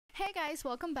Hey guys,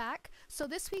 welcome back. So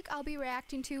this week I'll be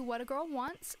reacting to What a Girl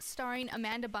Wants, starring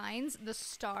Amanda Bynes, the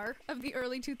star of the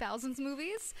early 2000s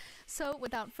movies. So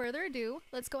without further ado,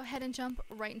 let's go ahead and jump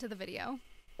right into the video.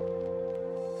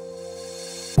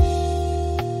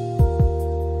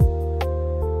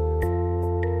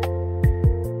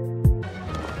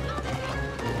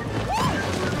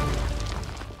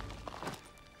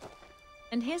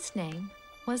 And his name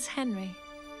was Henry.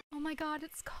 Oh my god,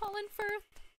 it's Colin Firth.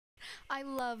 I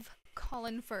love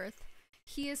Colin Firth.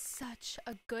 He is such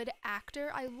a good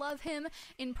actor. I love him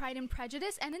in Pride and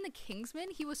Prejudice and in The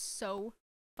Kingsman. He was so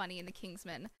funny in The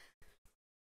Kingsman.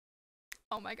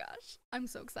 Oh my gosh, I'm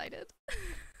so excited.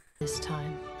 This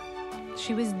time,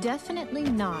 she was definitely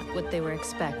not what they were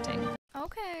expecting.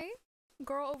 Okay,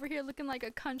 girl over here looking like a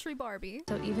country Barbie.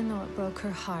 So even though it broke her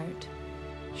heart,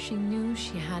 she knew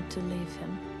she had to leave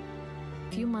him.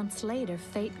 A few months later,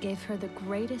 fate gave her the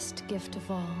greatest gift of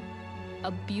all,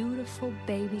 a beautiful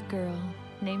baby girl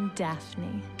named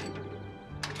Daphne.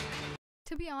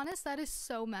 To be honest, that is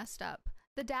so messed up.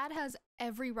 The dad has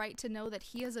every right to know that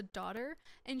he has a daughter,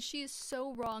 and she is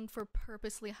so wrong for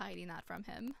purposely hiding that from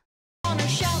him.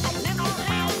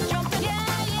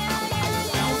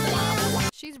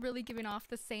 She's really giving off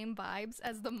the same vibes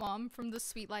as the mom from The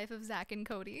Sweet Life of Zack and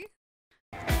Cody.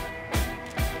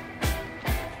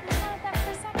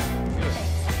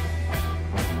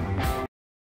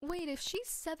 Wait, if she's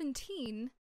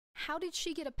 17, how did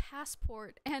she get a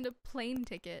passport and a plane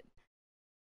ticket?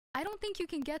 I don't think you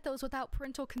can get those without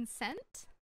parental consent.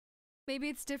 Maybe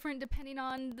it's different depending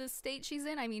on the state she's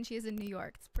in. I mean, she is in New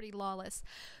York. It's pretty lawless.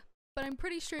 But I'm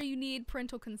pretty sure you need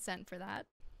parental consent for that.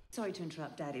 Sorry to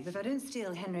interrupt, Daddy, but if I don't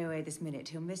steal Henry away this minute,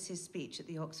 he'll miss his speech at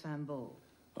the Oxfam Ball.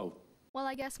 Oh. Well,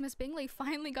 I guess Miss Bingley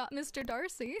finally got Mr.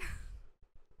 Darcy.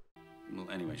 Well,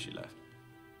 anyway, she left.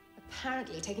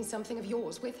 Apparently taking something of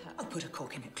yours with her. I'll put a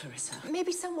cork in it, Clarissa.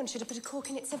 Maybe someone should have put a cork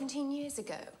in it 17 years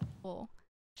ago. Oh.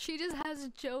 She just has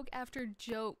joke after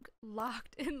joke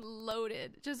locked and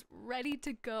loaded, just ready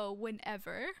to go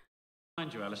whenever.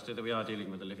 Mind you, Alistair, that we are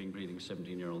dealing with a living, breathing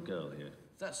 17-year-old girl here.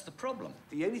 That's the problem.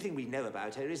 The only thing we know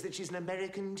about her is that she's an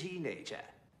American teenager.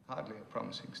 Hardly a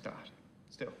promising start.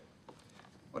 Still,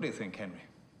 what do you think, Henry?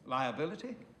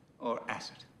 Liability or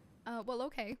asset? Well,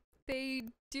 okay. They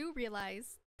do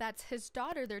realize that's his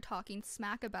daughter they're talking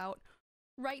smack about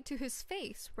right to his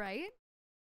face, right?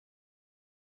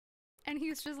 And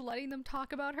he's just letting them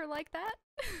talk about her like that?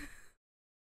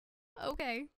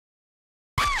 Okay.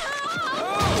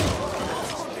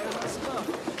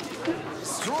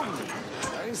 Extraordinary.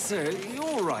 I say, you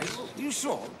all right? You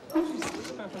sure?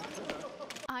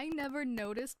 I never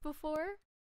noticed before,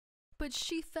 but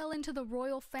she fell into the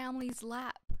royal family's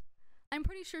lap. I'm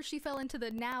pretty sure she fell into the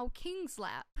now king's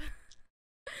lap.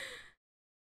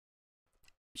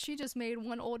 She just made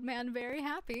one old man very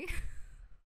happy.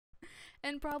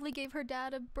 And probably gave her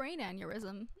dad a brain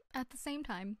aneurysm at the same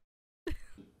time.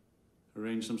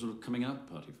 Arrange some sort of coming out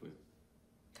party for you.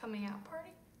 Coming out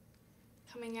party?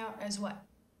 Coming out as what?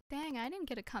 Dang, I didn't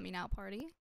get a coming out party.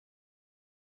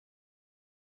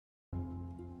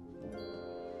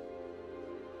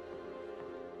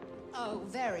 Oh,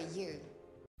 very you.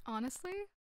 Honestly,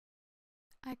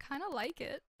 I kind of like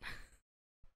it.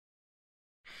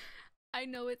 I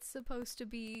know it's supposed to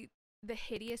be the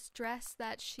hideous dress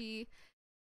that she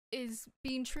is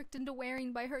being tricked into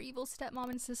wearing by her evil stepmom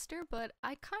and sister, but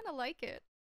I kind of like it.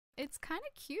 It's kind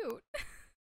of cute.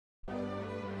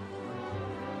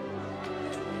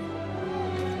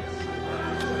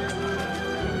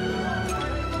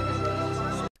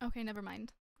 Okay, never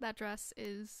mind. That dress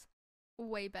is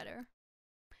way better.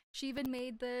 She even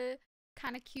made the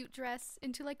kind of cute dress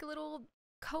into like a little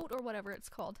coat or whatever it's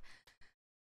called.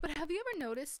 But have you ever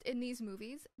noticed in these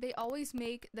movies, they always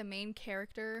make the main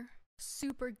character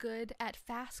super good at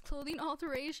fast clothing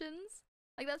alterations?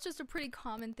 Like, that's just a pretty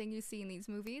common thing you see in these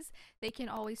movies. They can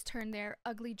always turn their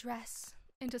ugly dress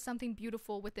into something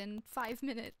beautiful within 5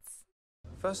 minutes.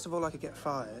 First of all, I could get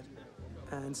fired.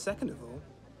 And second of all,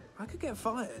 I could get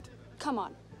fired. Come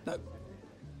on. No.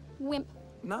 Wimp.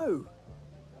 No.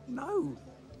 No.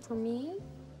 For me?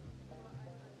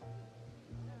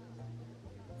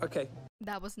 Okay.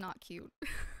 That was not cute.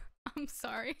 I'm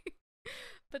sorry,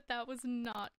 but that was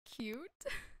not cute.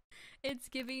 It's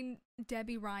giving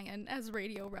Debbie Ryan as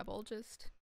Radio Rebel,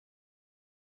 just...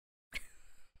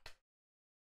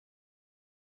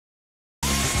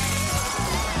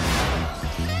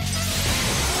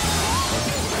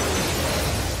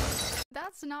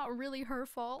 That's not really her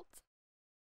fault.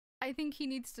 I think he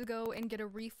needs to go and get a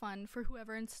refund for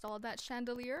whoever installed that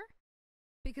chandelier,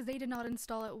 because they did not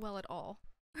install it well at all.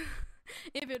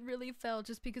 if it really fell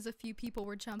just because a few people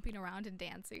were jumping around and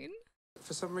dancing.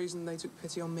 For some reason, they took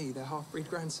pity on me, their half-breed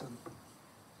grandson.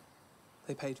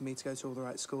 They paid for me to go to all the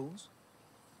right schools.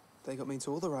 They got me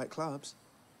into all the right clubs.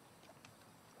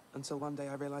 Until one day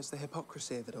I realized the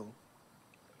hypocrisy of it all.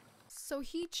 So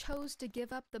he chose to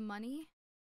give up the money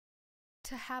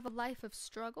to have a life of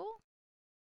struggle?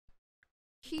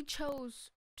 He chose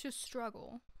to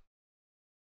struggle.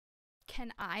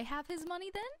 Can I have his money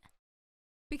then?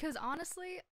 Because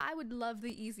honestly, I would love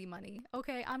the easy money.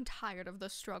 Okay, I'm tired of the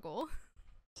struggle.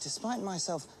 Despite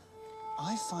myself,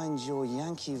 I find your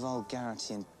Yankee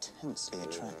vulgarity intensely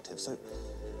attractive. So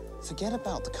forget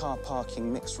about the car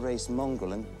parking mixed-race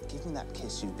mongrel and give me that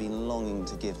kiss you've been longing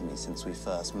to give me since we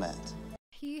first met.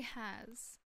 He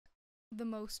has the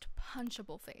most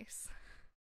punchable face.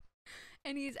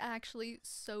 And he's actually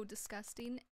so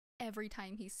disgusting every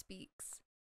time he speaks.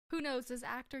 Who knows, this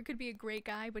actor could be a great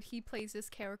guy, but he plays this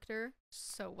character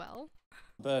so well.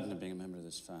 The burden of being a member of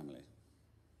this family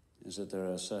is that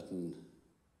there are certain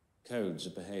codes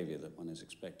of behavior that one is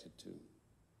expected to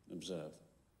observe.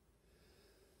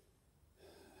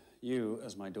 You,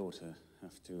 as my daughter,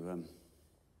 have to,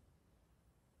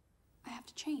 I have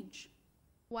to change.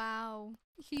 Wow,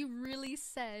 he really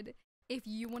said, if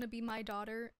you want to be my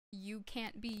daughter, you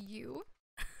can't be you.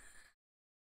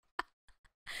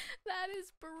 That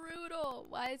is brutal.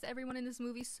 Why is everyone in this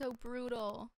movie so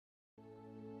brutal?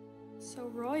 So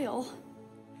royal.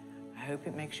 I hope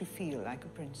it makes you feel like a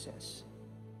princess.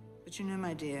 But you know,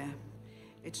 my dear,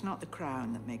 it's not the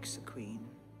crown that makes the queen.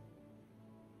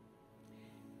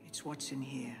 It's what's in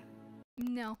here.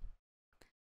 No.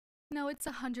 No, it's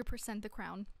 100% the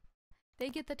crown. They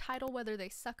get the title whether they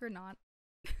suck or not.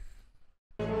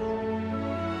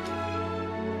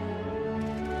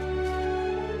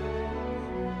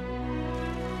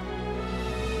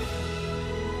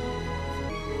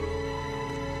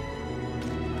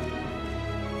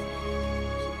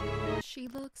 She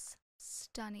looks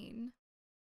stunning.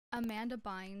 Amanda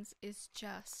Bynes is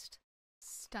just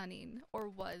stunning, or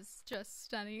was just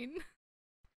stunning.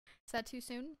 Is that too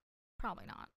soon? Probably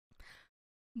not.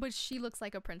 But she looks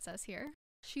like a princess here.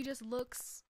 She just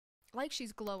looks like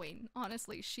she's glowing.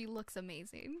 Honestly, she looks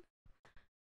amazing.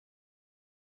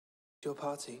 Your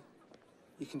party.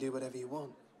 You can do whatever you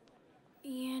want.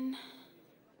 Ian,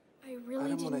 I really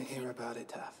don't want to didn't hear about it,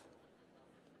 Taff.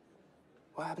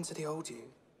 What happened to the old you?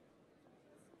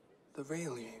 The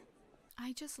real you?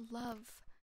 I just love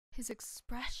his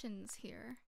expressions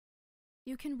here.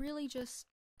 You can really just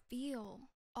feel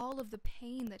all of the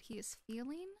pain that he is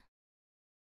feeling.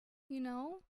 You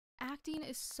know, acting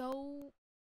is so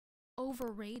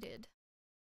overrated.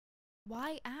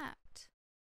 Why act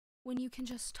when you can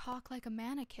just talk like a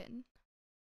mannequin?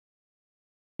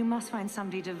 You must find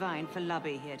somebody divine for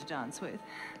Lubby here to dance with.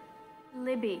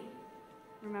 Libby,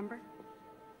 remember?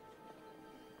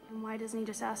 And why doesn't he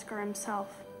just ask her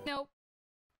himself? Nope.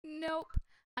 Nope.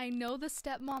 I know the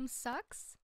stepmom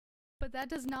sucks, but that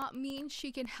does not mean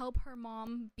she can help her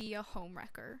mom be a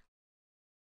homewrecker.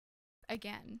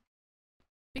 Again.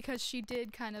 Because she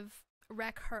did kind of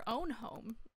wreck her own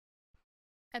home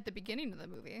at the beginning of the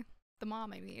movie. The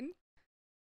mom, I mean.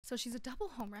 So she's a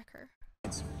double homewrecker.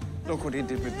 Look what he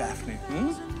did with Daphne,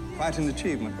 Quite an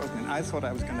achievement, wasn't it? I thought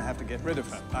I was going to have to get rid of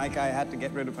her, like I had to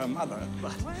get rid of her mother,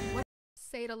 but...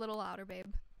 Say it a little louder, babe.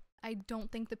 I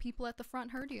don't think the people at the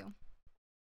front heard you.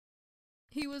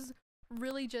 He was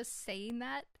really just saying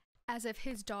that as if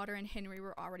his daughter and Henry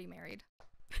were already married.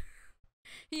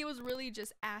 He was really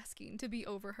just asking to be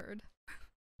overheard.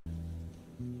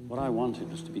 What I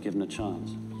wanted was to be given a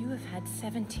chance. You have had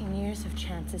 17 years of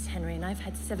chances, Henry, and I've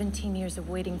had 17 years of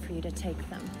waiting for you to take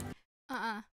them.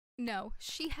 No,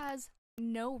 she has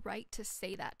no right to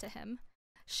say that to him.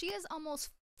 She is almost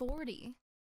 40.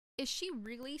 Is she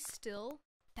really still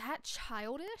that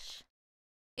childish?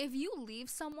 If you leave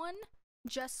someone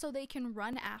just so they can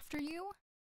run after you,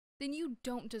 then you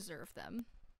don't deserve them.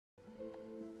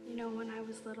 You know, when I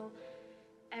was little,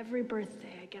 every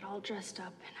birthday I'd get all dressed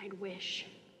up and I'd wish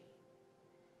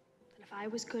that if I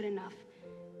was good enough,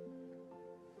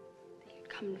 that you'd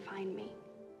come and find me.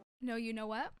 No, you know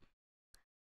what?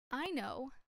 I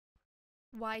know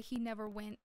why he never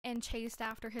went and chased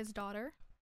after his daughter.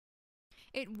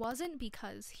 It wasn't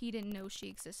because he didn't know she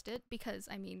existed, because,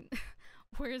 I mean,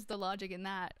 where's the logic in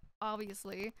that?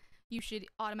 Obviously, you should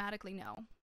automatically know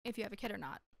if you have a kid or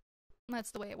not.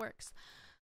 That's the way it works.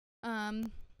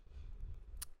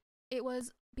 It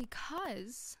was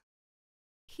because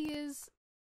he is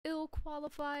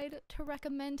ill-qualified to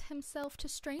recommend himself to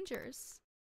strangers.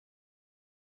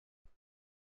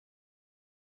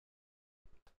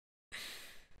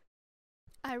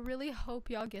 I really hope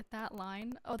y'all get that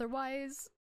line. Otherwise,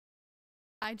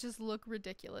 I just look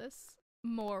ridiculous.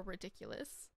 More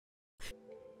ridiculous.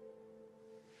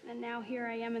 And now here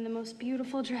I am in the most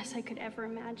beautiful dress I could ever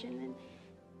imagine, and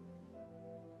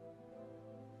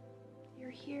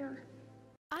you're here.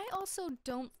 I also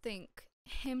don't think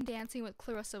him dancing with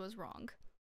Clarissa was wrong.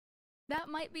 That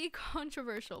might be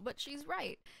controversial, but she's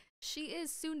right. She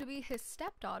is soon to be his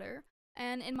stepdaughter,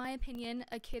 and in my opinion,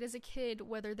 a kid is a kid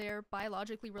whether they're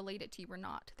biologically related to you or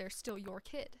not. They're still your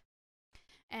kid.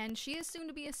 And she is soon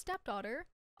to be a stepdaughter.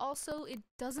 Also, it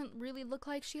doesn't really look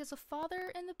like she has a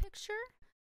father in the picture.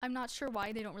 I'm not sure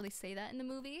why they don't really say that in the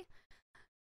movie.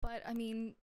 But, I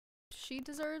mean, she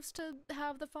deserves to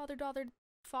have the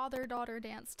father-daughter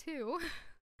dance too.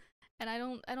 And I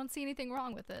don't see anything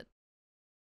wrong with it.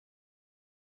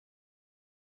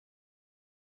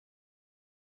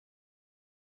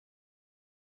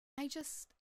 I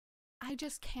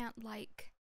just can't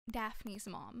like Daphne's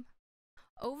mom.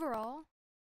 Overall,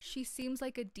 she seems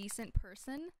like a decent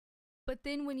person, but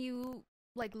then when you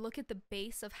like look at the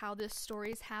base of how this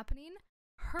story is happening,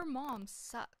 her mom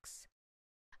sucks.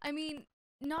 I mean,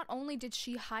 not only did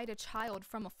she hide a child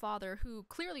from a father who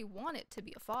clearly wanted to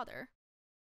be a father,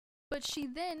 but she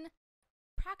then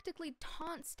practically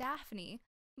taunts Daphne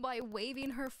by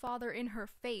waving her father in her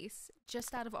face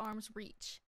just out of arm's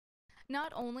reach.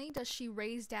 Not only does she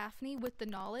raise Daphne with the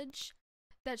knowledge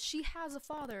that she has a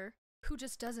father who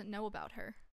just doesn't know about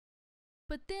her,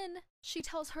 but then she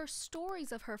tells her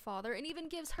stories of her father and even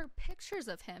gives her pictures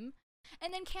of him,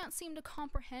 and then can't seem to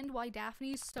comprehend why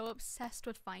Daphne is so obsessed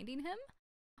with finding him,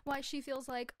 why she feels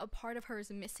like a part of her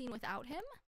is missing without him.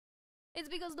 It's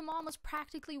because the mom was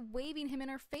practically waving him in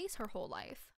her face her whole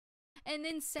life, and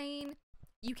then saying,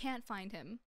 you can't find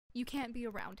him, you can't be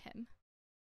around him.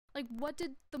 Like, what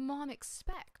did the mom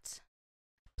expect?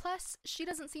 Plus, she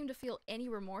doesn't seem to feel any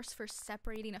remorse for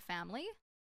separating a family.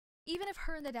 Even if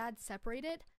her and the dad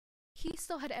separated, he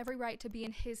still had every right to be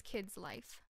in his kid's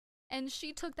life. And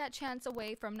she took that chance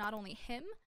away from not only him,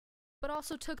 but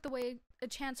also took away a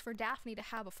chance for Daphne to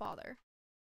have a father.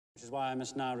 Which is why I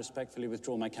must now respectfully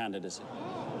withdraw my candidacy.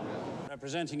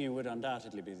 Representing you would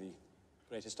undoubtedly be the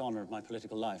greatest honor of my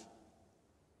political life.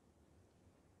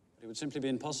 But it would simply be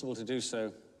impossible to do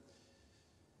so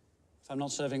if I'm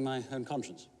not serving my own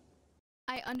conscience.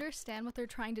 I understand what they're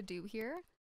trying to do here,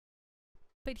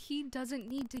 but he doesn't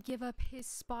need to give up his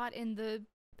spot in the,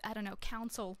 I don't know,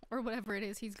 council or whatever it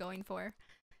is he's going for,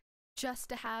 just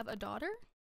to have a daughter.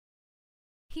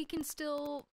 He can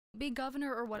still be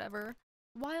governor or whatever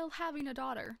while having a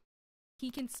daughter. He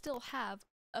can still have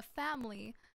a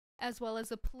family as well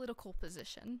as a political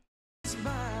position.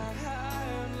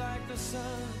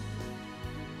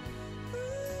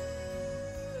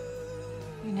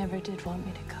 You never did want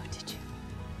me to go, did you?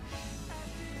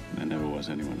 There never was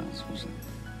anyone else, was there?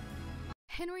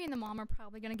 Henry and the mom are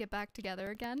probably going to get back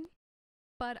together again,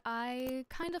 but I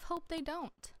kind of hope they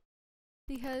don't,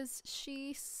 because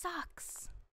she sucks.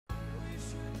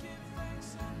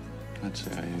 I'd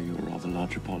say I owe you a rather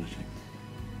large apology.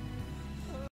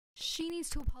 She needs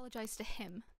to apologize to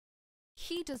him.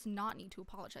 He does not need to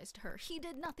apologize to her. He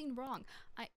did nothing wrong.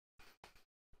 I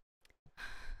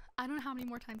don't know how many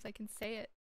more times I can say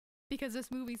it, because this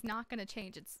movie's not going to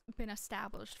change. It's been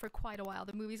established for quite a while.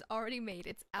 The movie's already made.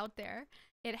 It's out there.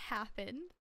 It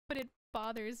happened, but it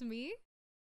bothers me.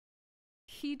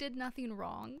 He did nothing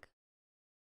wrong.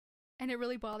 And it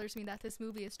really bothers me that this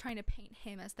movie is trying to paint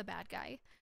him as the bad guy,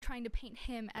 trying to paint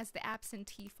him as the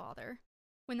absentee father,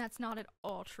 when that's not at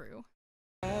all true.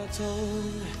 I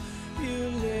told you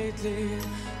lately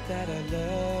that I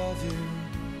love you.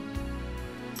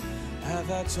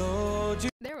 Have I told you?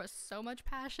 There was so much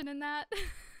passion in that.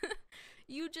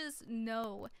 You just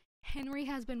know Henry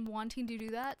has been wanting to do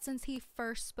that since he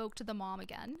first spoke to the mom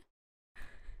again.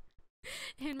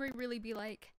 Henry really be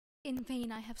like, in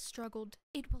vain I have struggled,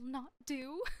 it will not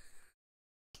do.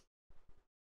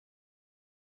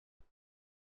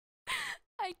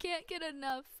 I can't get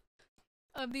enough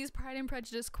of these Pride and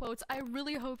Prejudice quotes. I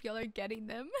really hope y'all are getting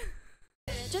them.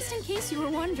 Just in case you were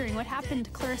wondering what happened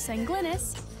to Clarissa and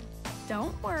Glynis,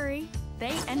 don't worry,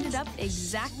 they ended up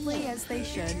exactly as they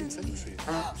should.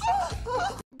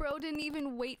 Bro didn't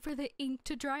even wait for the ink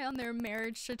to dry on their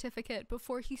marriage certificate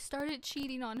before he started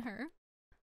cheating on her.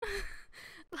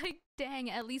 Like, dang,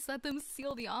 at least let them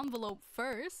seal the envelope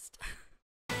first.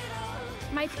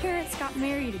 My parents got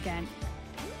married again.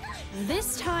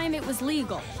 This time it was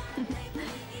legal.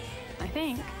 I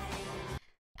think.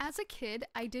 As a kid,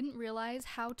 I didn't realize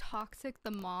how toxic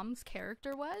the mom's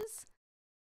character was.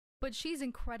 But she's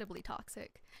incredibly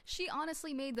toxic. She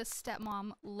honestly made the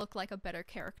stepmom look like a better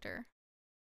character.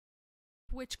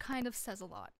 which kind of says a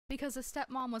lot, because the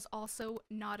stepmom was also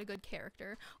not a good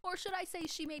character. Or should I say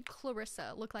she made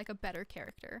Clarissa look like a better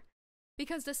character,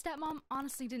 because the stepmom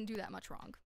honestly didn't do that much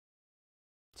wrong.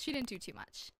 She didn't do too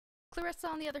much. Clarissa,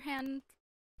 on the other hand,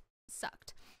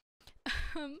 sucked.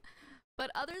 But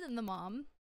other than the mom,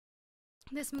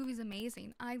 this movie's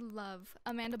amazing. I love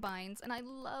Amanda Bynes, and I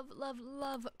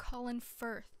love Colin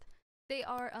Firth. They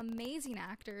are amazing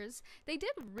actors. They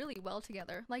did really well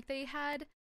together. Like, they had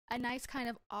a nice kind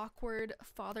of awkward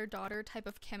father-daughter type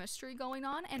of chemistry going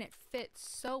on, and it fits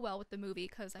so well with the movie,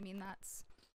 because, I mean, that's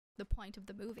the point of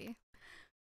the movie.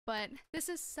 But this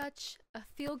is such a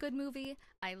feel-good movie.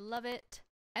 I love it.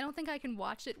 I don't think I can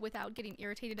watch it without getting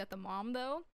irritated at the mom,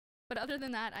 though. But other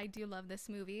than that, I do love this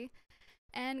movie.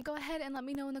 And go ahead and let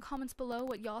me know in the comments below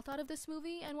what y'all thought of this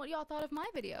movie and what y'all thought of my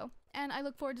video. And I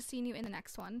look forward to seeing you in the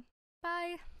next one.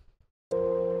 Bye!